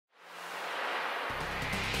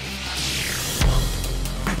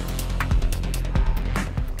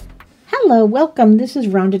Hello, welcome. This is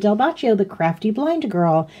Ronda Del Boccio, the Crafty Blind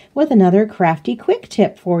Girl, with another crafty quick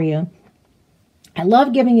tip for you. I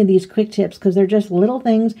love giving you these quick tips because they're just little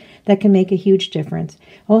things that can make a huge difference.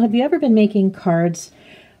 Well, have you ever been making cards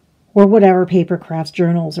or whatever, paper crafts,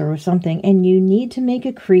 journals or something, and you need to make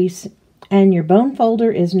a crease and your bone folder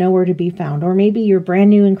is nowhere to be found, or maybe you're brand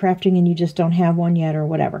new in crafting and you just don't have one yet or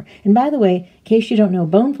whatever. And by the way, in case you don't know,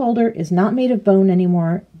 bone folder is not made of bone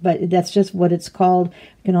anymore, but that's just what it's called.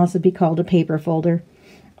 It can also be called a paper folder.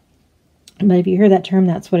 But if you hear that term,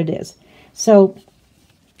 that's what it is. So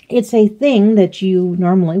it's a thing that you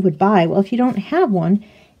normally would buy. Well, if you don't have one,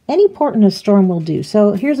 any port in a storm will do.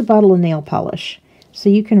 So here's a bottle of nail polish. So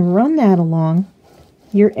you can run that along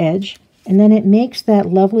your edge, and then it makes that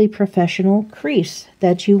lovely professional crease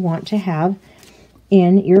that you want to have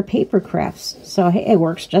in your paper crafts. So hey, it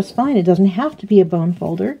works just fine. It doesn't have to be a bone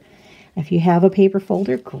folder. If you have a paper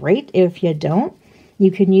folder, great. If you don't,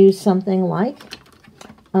 you can use something like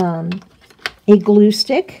a glue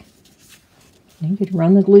stick. You could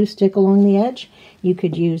run the glue stick along the edge. You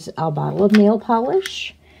could use a bottle of nail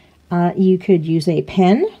polish. You could use a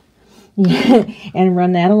pen and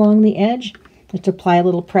run that along the edge to apply a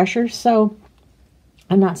little pressure. So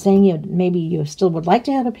I'm not saying maybe you still would like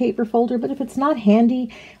to have a paper folder, but if it's not handy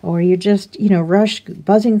or you're just, rushed,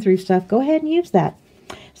 buzzing through stuff, go ahead and use that.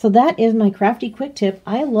 So that is my crafty quick tip.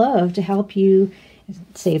 I love to help you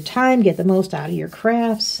save time, get the most out of your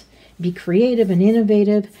crafts, be creative and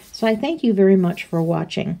innovative. So I thank you very much for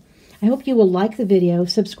watching. I hope you will like the video,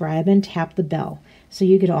 subscribe, and tap the bell so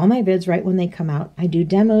you get all my vids right when they come out. I do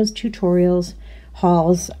demos, tutorials,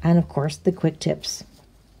 hauls, and of course the quick tips.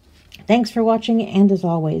 Thanks for watching, and as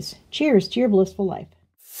always, cheers to your blissful life.